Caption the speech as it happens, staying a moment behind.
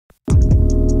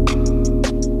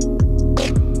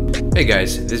Hey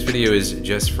guys, this video is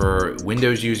just for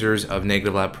Windows users of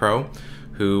Negative Lab Pro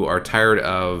who are tired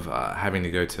of having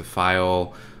to go to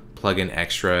File, Plugin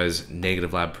Extras,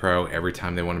 Negative Lab Pro every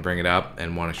time they want to bring it up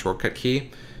and want a shortcut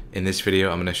key. In this video,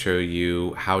 I'm going to show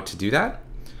you how to do that.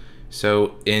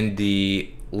 So in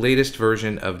the latest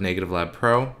version of Negative Lab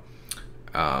Pro,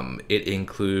 it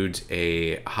includes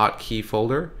a hotkey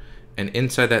folder, and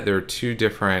inside that there are two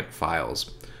different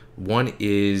files. One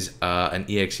is an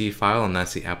exe file, and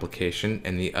that's the application,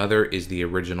 and the other is the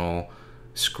original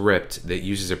script that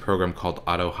uses a program called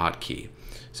Hotkey.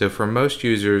 So for most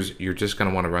users, you're just going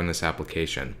to want to run this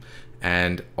application,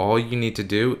 and all you need to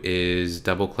do is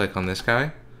double click on this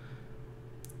guy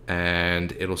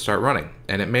and it'll start running.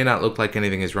 And it may not look like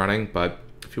anything is running, but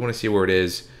if you want to see where it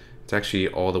is, it's actually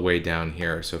all the way down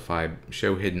here. So if I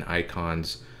show hidden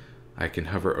icons, I can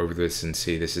hover over this and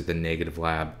see this is the Negative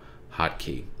Lab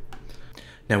hotkey.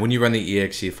 Now, when you run the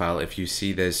exe file, if you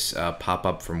see this pop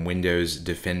up from Windows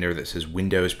Defender that says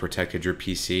Windows protected your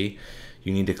PC,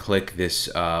 you need to click this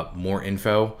more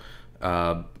info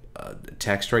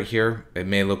text right here. It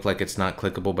may look like it's not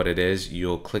clickable, but it is.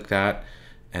 You'll click that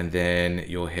and then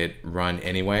you'll hit run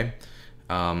anyway.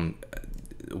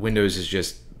 Windows is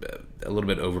just a little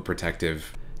bit overprotective.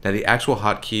 Now, the actual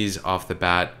hotkeys off the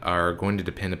bat are going to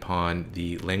depend upon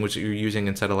the language that you're using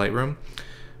inside of Lightroom.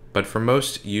 But for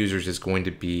most users, it's going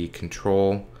to be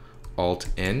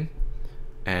Control-Alt-N.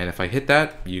 And if I hit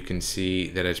that, you can see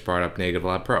that it's brought up Negative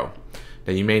Lab Pro.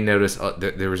 Now, you may notice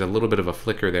that there was a little bit of a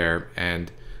flicker there.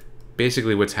 And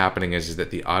basically what's happening is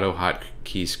that the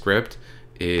Hotkey script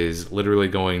is literally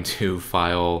going to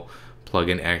File,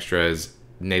 Plugin Extras,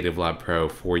 Negative Lab Pro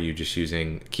for you just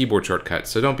using keyboard shortcuts.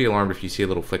 So don't be alarmed if you see a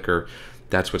little flicker.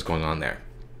 That's what's going on there.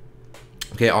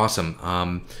 Okay,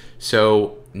 awesome.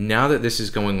 So now that this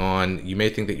is going on, you may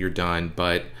think that you're done,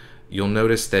 but you'll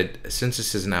notice that since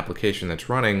this is an application that's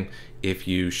running, if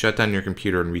you shut down your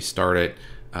computer and restart it,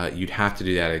 you'd have to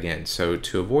do that again. So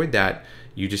to avoid that,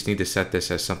 you just need to set this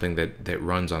as something that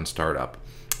runs on startup.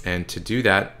 And to do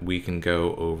that, we can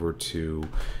go over to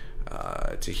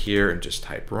here and just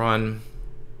type run,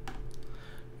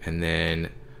 and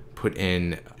then put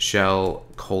in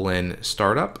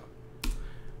shell:startup.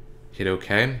 Hit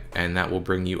OK, and that will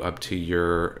bring you up to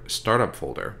your startup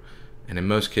folder. And in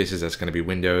most cases, that's going to be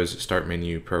Windows, Start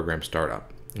Menu, Program Startup.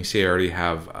 You see, I already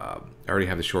have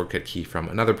the shortcut key from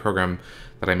another program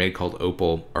that I made called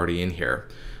Opal already in here.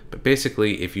 But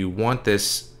basically, if you want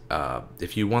this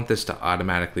to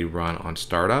automatically run on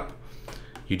startup,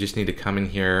 you just need to come in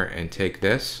here and take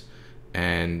this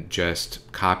and just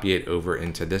copy it over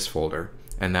into this folder.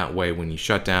 And that way, when you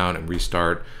shut down and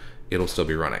restart, it'll still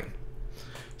be running.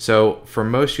 So for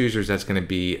most users, that's going to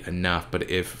be enough.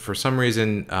 But if for some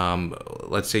reason,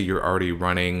 let's say you're already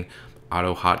running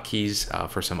auto hotkeys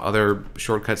for some other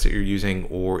shortcuts that you're using,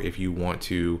 or if you want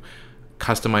to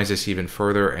customize this even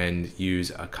further and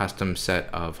use a custom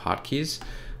set of hotkeys,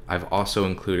 I've also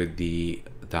included the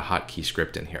hotkey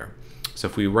script in here. So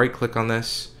if we right click on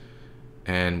this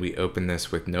and we open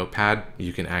this with Notepad,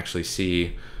 you can actually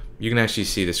see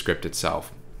the script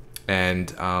itself. And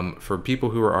for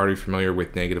people who are already familiar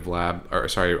with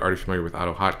already familiar with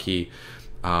Hotkey,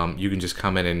 you can just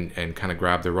come in and kind of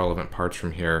grab the relevant parts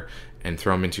from here and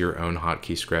throw them into your own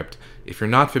hotkey script. If you're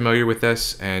not familiar with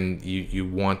this and you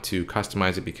want to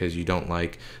customize it because you don't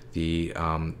like the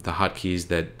hotkeys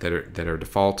that are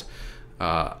default,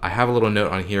 I have a little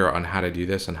note on here on how to do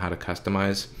this, on how to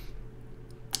customize.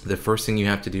 The first thing you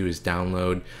have to do is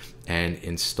download and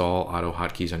install auto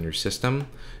hotkeys on your system.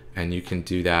 And you can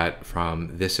do that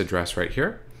from this address right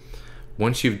here.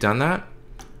 Once you've done that,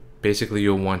 basically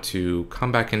you'll want to come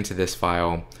back into this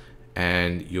file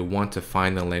and you'll want to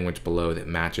find the language below that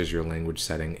matches your language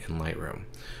setting in Lightroom.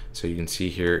 So you can see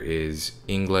here is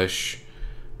English,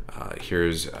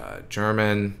 here's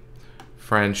German,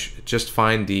 French. Just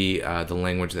find the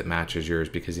language that matches yours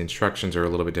because the instructions are a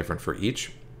little bit different for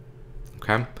each.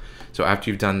 Okay, so after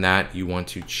you've done that, you want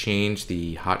to change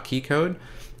the hotkey code.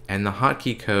 And the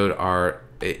hotkey code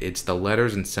it's the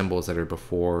letters and symbols that are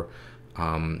before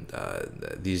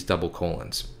these double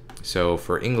colons. So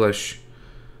for English,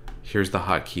 here's the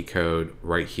hotkey code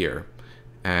right here.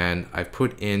 And I've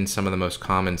put in some of the most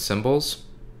common symbols.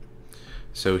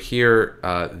 So here,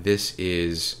 this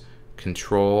is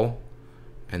Control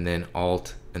and then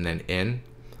Alt and then N.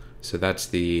 So that's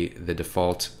the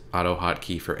default auto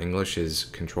hotkey for English is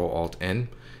Control-Alt-N.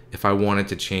 If I wanted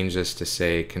to change this to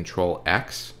say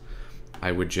Control-X,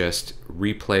 I would just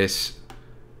replace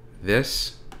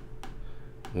this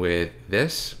with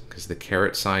this, because the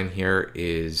caret sign here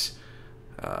is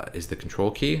the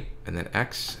control key, and then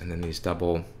X, and then these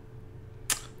double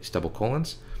these double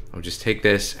colons. I'll just take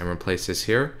this and replace this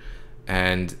here,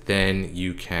 and then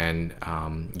you can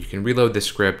reload the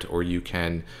script, or you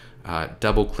can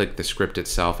double click the script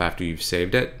itself after you've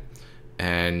saved it,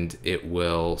 and it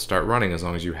will start running as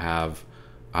long as you have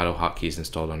auto hotkeys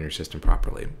installed on your system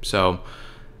properly. So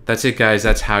that's it, guys.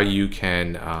 That's how you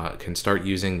can start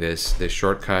using this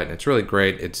shortcut, and it's really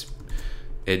great.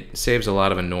 It saves a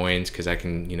lot of annoyance, because I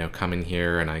can come in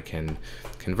here and I can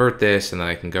convert this, and then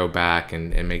I can go back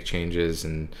and make changes,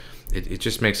 and it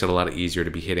just makes it a lot easier to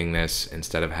be hitting this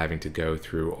instead of having to go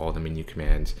through all the menu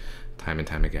commands time and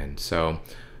time again. So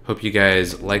hope you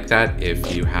guys like that.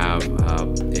 If you have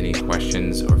any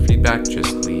questions or feedback,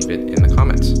 just leave it in the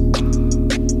comments.